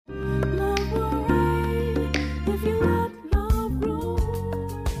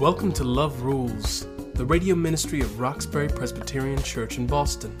Welcome to Love Rules, the radio ministry of Roxbury Presbyterian Church in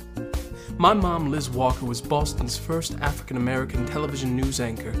Boston. My mom, Liz Walker, was Boston's first African-American television news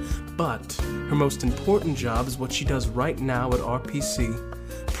anchor, but her most important job is what she does right now at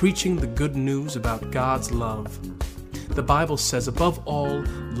RPC, preaching the good news about God's love. The Bible says, above all,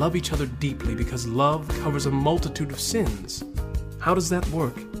 love each other deeply because love covers a multitude of sins. How does that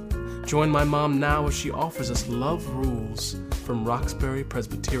work? Join my mom now as she offers us Love Rules from Roxbury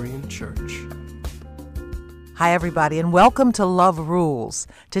Presbyterian Church. Hi, everybody, and welcome to Love Rules.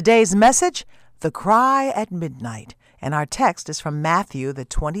 Today's message, The Cry at Midnight, and our text is from Matthew, the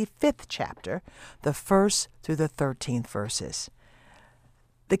 25th chapter, the 1st through the 13th verses.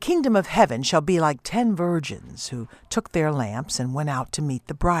 The kingdom of heaven shall be like 10 virgins who took their lamps and went out to meet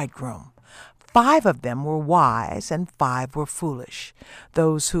the bridegroom. 5 of them were wise, and 5 were foolish.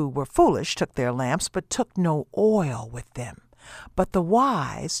 Those who were foolish took their lamps, but took no oil with them. But the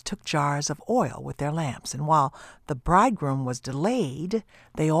wise took jars of oil with their lamps, and while the bridegroom was delayed,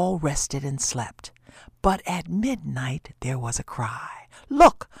 they all rested and slept. But at midnight there was a cry,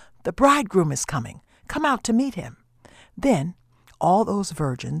 "Look, the bridegroom is coming. Come out to meet him." Then all those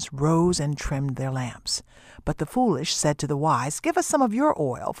virgins rose and trimmed their lamps. But the foolish said to the wise, "Give us some of your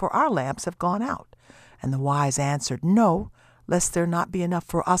oil, for our lamps have gone out." And the wise answered, "No, lest there not be enough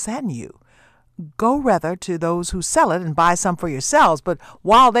for us and you. Go rather to those who sell it and buy some for yourselves." But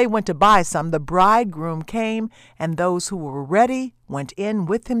while they went to buy some, the bridegroom came, and those who were ready went in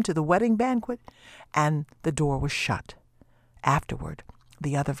with him to the wedding banquet, and the door was shut. Afterward,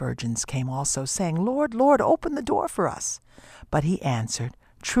 the other virgins came also, saying, "Lord, Lord, open the door for us." But he answered,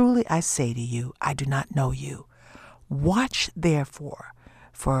 "Truly I say to you, I do not know you. Watch therefore,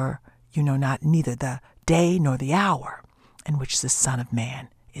 for you know not neither the day nor the hour in which the Son of Man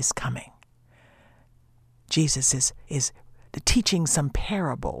is coming." Jesus is teaching some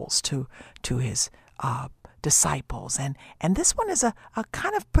parables to his disciples, and this one is a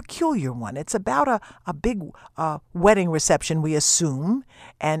kind of peculiar one. It's about a big wedding reception, we assume,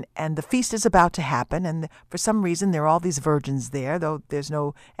 and the feast is about to happen, and for some reason there are all these virgins there, though there's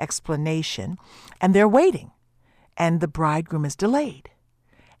no explanation, and they're waiting, and the bridegroom is delayed.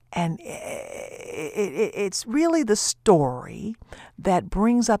 And it's really the story that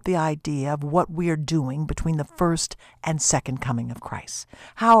brings up the idea of what we're doing between the first and second coming of Christ.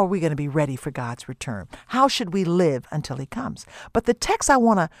 How are we going to be ready for God's return? How should we live until he comes? But the text I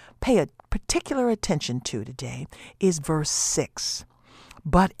want to pay a particular attention to today is verse 6.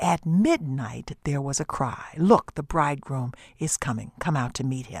 But at midnight there was a cry, "Look, the bridegroom is coming. Come out to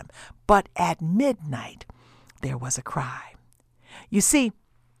meet him." But at midnight there was a cry. You see,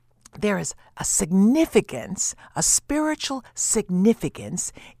 there is a significance, a spiritual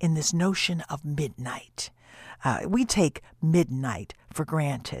significance in this notion of midnight. We take midnight for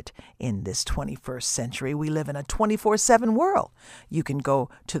granted in this 21st century. We live in a 24/7 world. You can go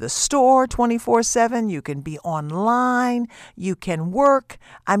to the store 24/7. You can be online. You can work.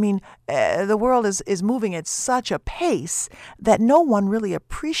 I mean, the world is moving at such a pace that no one really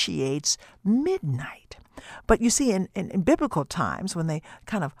appreciates midnight. But you see, in biblical times, when they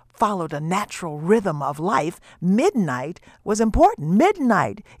kind of followed a natural rhythm of life, midnight was important.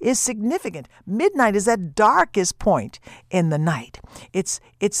 Midnight is significant. Midnight is that darkest point in the night. It's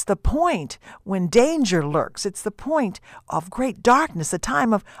the point when danger lurks. It's the point of great darkness, a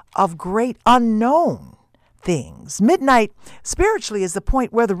time of great unknown things. Midnight spiritually is the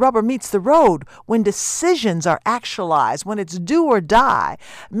point where the rubber meets the road, when decisions are actualized, when it's do or die.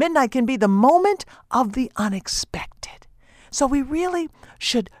 Midnight can be the moment of the unexpected. So we really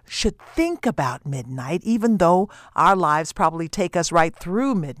should think about midnight, even though our lives probably take us right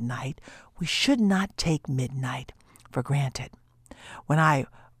through midnight. We should not take midnight for granted. When I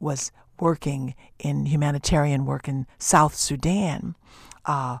was working in humanitarian work in South Sudan,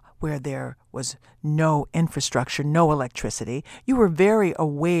 where there was no infrastructure, no electricity, you were very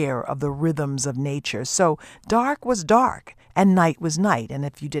aware of the rhythms of nature. So dark was dark and night was night. And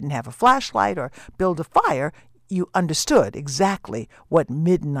if you didn't have a flashlight or build a fire, you understood exactly what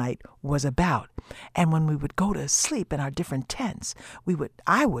midnight was about. And when we would go to sleep in our different tents,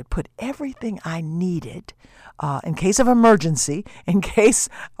 I would put everything I needed in case of emergency, in case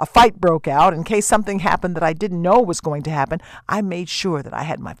a fight broke out, in case something happened that I didn't know was going to happen. I made sure that I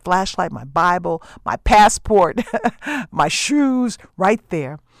had my flashlight, my Bible, my passport, my shoes right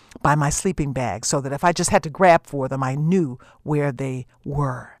there by my sleeping bag, so that if I just had to grab for them, I knew where they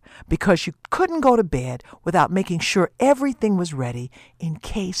were. Because you couldn't go to bed without making sure everything was ready in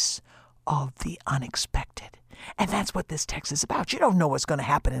case of the unexpected. And that's what this text is about. You don't know what's going to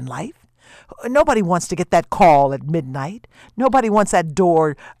happen in life. Nobody wants to get that call at midnight. Nobody wants that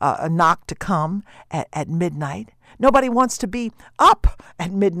door knock to come at midnight. Nobody wants to be up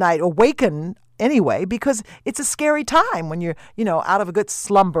at midnight, awakened anyway, because it's a scary time when you're, out of a good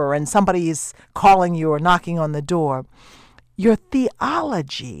slumber and somebody is calling you or knocking on the door. Your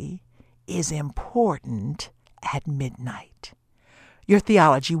theology is important at midnight. Your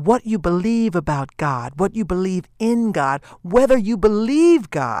theology, what you believe about God, what you believe in God, whether you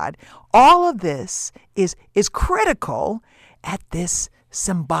believe God, all of this is critical at this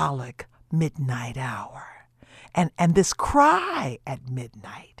symbolic midnight hour. And this cry at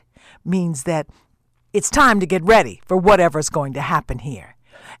midnight means that it's time to get ready for whatever's going to happen here.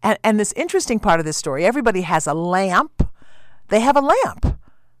 And this interesting part of this story, everybody has a lamp. They have a lamp.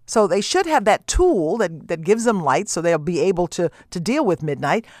 So they should have that tool that gives them light so they'll be able to deal with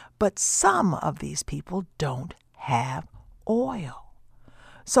midnight. But some of these people don't have oil.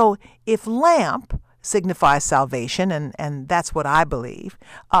 So if lamp signifies salvation, and that's what I believe,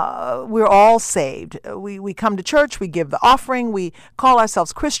 we're all saved. We come to church, we give the offering, we call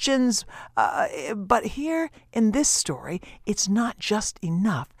ourselves Christians. But here in this story, it's not just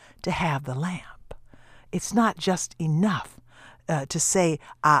enough to have the lamp. It's not just enough to say,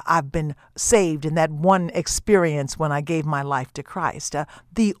 I've been saved in that one experience when I gave my life to Christ.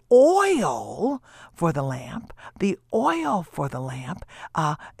 The oil for the lamp,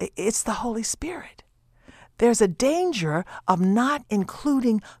 it's the Holy Spirit. There's a danger of not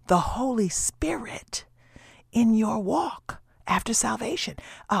including the Holy Spirit in your walk after salvation.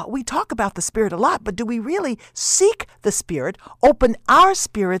 We talk about the Spirit a lot, but do we really seek the Spirit, open our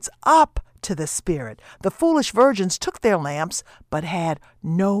spirits up to the Spirit? The foolish virgins took their lamps, but had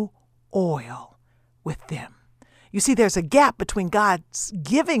no oil with them. You see, there's a gap between God's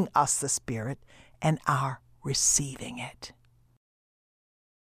giving us the Spirit and our receiving it.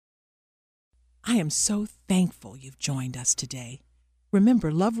 I am so thankful you've joined us today.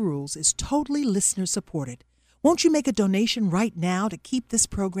 Remember, Love Rules is totally listener supported. Won't you make a donation right now to keep this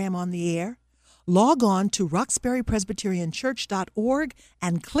program on the air? Log on to roxburypresbyterianchurch.org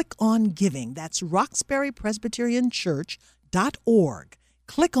and click on Giving. That's roxburypresbyterianchurch.org.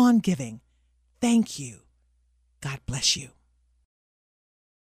 Click on Giving. Thank you. God bless you.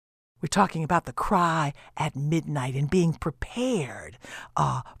 We're talking about the cry at midnight and being prepared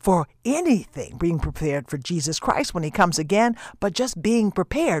for anything, being prepared for Jesus Christ when he comes again, but just being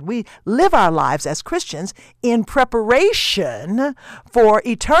prepared. We live our lives as Christians in preparation for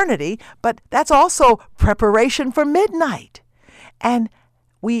eternity, but that's also preparation for midnight. And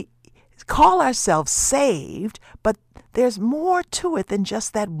we call ourselves saved, but there's more to it than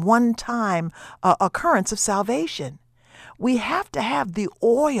just that one-time occurrence of salvation. We have to have the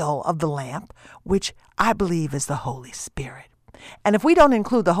oil of the lamp, which I believe is the Holy Spirit. And if we don't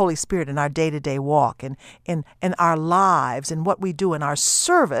include the Holy Spirit in our day-to-day walk and in our lives and what we do in our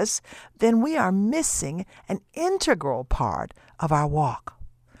service, then we are missing an integral part of our walk.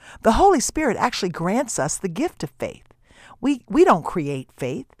 The Holy Spirit actually grants us the gift of faith. We don't create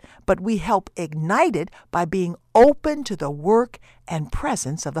faith, but we help ignite it by being open to the work and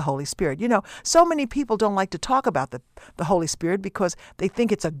presence of the Holy Spirit. You know, so many people don't like to talk about the Holy Spirit because they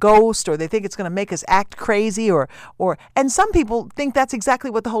think it's a ghost or they think it's going to make us act crazy and some people think that's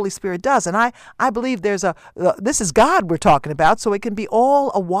exactly what the Holy Spirit does. And I believe this is God we're talking about, so it can be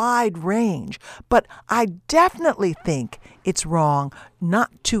all a wide range. But I definitely think it's wrong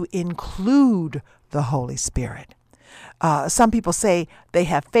not to include the Holy Spirit. Some people say they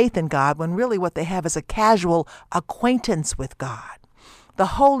have faith in God when really what they have is a casual acquaintance with God. The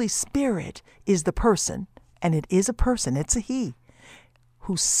Holy Spirit is the person, and it is a person, it's a he,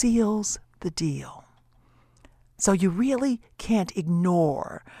 who seals the deal. So you really can't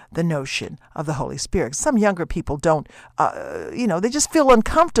ignore the notion of the Holy Spirit. Some younger people don't, they just feel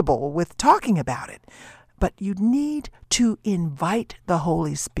uncomfortable with talking about it. But you need to invite the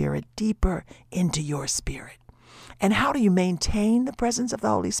Holy Spirit deeper into your spirit. And how do you maintain the presence of the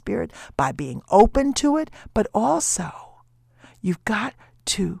Holy Spirit? By being open to it, but also you've got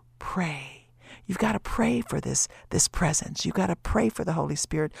to pray. You've got to pray for this presence. You've got to pray for the Holy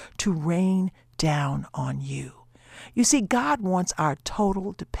Spirit to rain down on you. You see, God wants our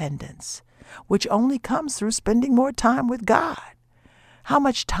total dependence, which only comes through spending more time with God. How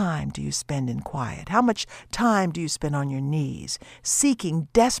much time do you spend in quiet? How much time do you spend on your knees,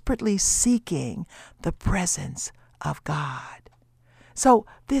 desperately seeking the presence of God? So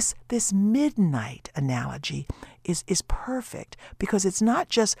this midnight analogy is perfect, because it's not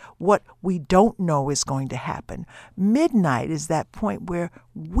just what we don't know is going to happen. Midnight is that point where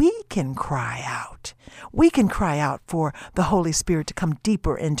we can cry out. We can cry out for the Holy Spirit to come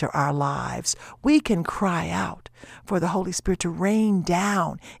deeper into our lives. We can cry out for the Holy Spirit to rain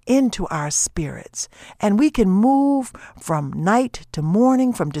down into our spirits. And we can move from night to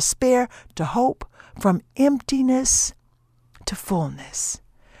morning, from despair to hope, from emptiness to fullness.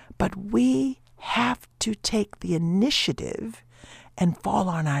 But we have to take the initiative and fall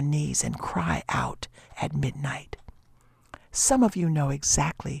on our knees and cry out at midnight. Some of you know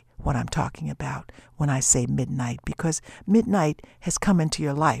exactly what I'm talking about when I say midnight, because midnight has come into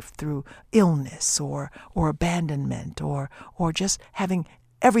your life through illness or abandonment or just having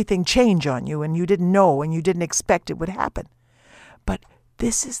everything change on you and you didn't know and you didn't expect it would happen. But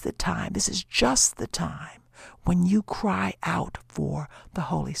this is the time, this is just the time when you cry out for the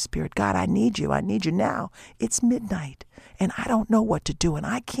Holy Spirit. God, I need you now. It's midnight and I don't know what to do and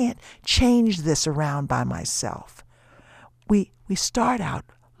I can't change this around by myself. We start out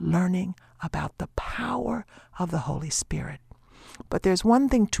learning about the power of the Holy Spirit. But there's one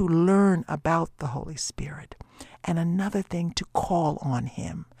thing to learn about the Holy Spirit and another thing to call on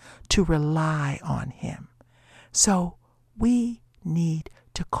Him, to rely on Him. So we need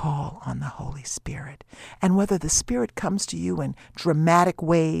to call on the Holy Spirit. And whether the Spirit comes to you in dramatic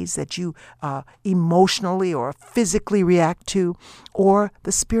ways that you emotionally or physically react to, or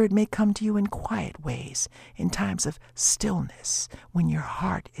the Spirit may come to you in quiet ways, in times of stillness, when your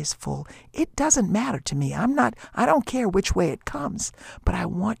heart is full. It doesn't matter to me. I don't care which way it comes, but I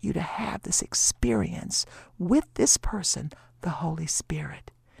want you to have this experience with this person, the Holy Spirit.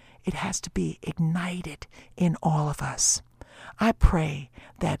 It has to be ignited in all of us. I pray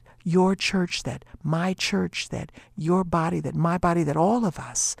that your church, that my church, that your body, that my body, that all of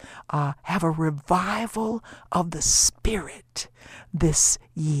us have a revival of the Spirit this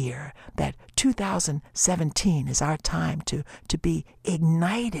year, that 2017 is our time to be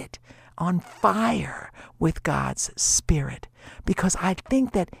ignited, on fire with God's Spirit. Because I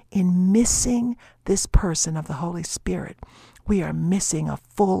think that in missing this person of the Holy Spirit, we are missing a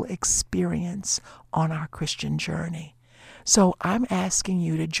full experience on our Christian journey. So I'm asking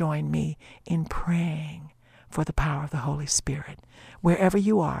you to join me in praying for the power of the Holy Spirit. Wherever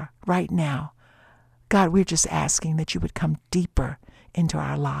you are right now, God, we're just asking that you would come deeper into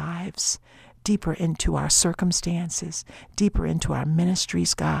our lives, deeper into our circumstances, deeper into our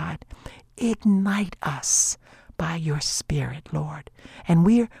ministries, God. Ignite us by your Spirit, Lord. And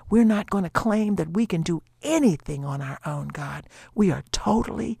we're not going to claim that we can do anything on our own, God. We are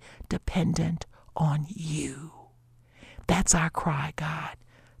totally dependent on you. That's our cry, God.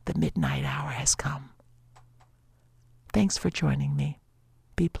 The midnight hour has come. Thanks for joining me.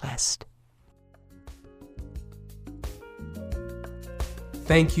 Be blessed.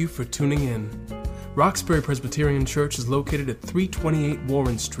 Thank you for tuning in. Roxbury Presbyterian Church is located at 328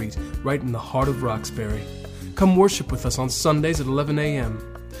 Warren Street, right in the heart of Roxbury. Come worship with us on Sundays at 11 a.m.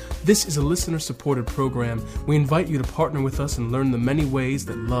 This is a listener-supported program. We invite you to partner with us and learn the many ways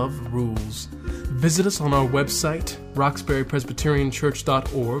that love rules. Visit us on our website,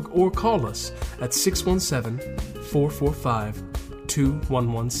 roxburypresbyterianchurch.org, or call us at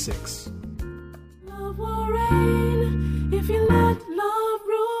 617-445-2116. Love will reign if you let love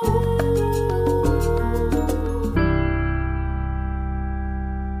rule.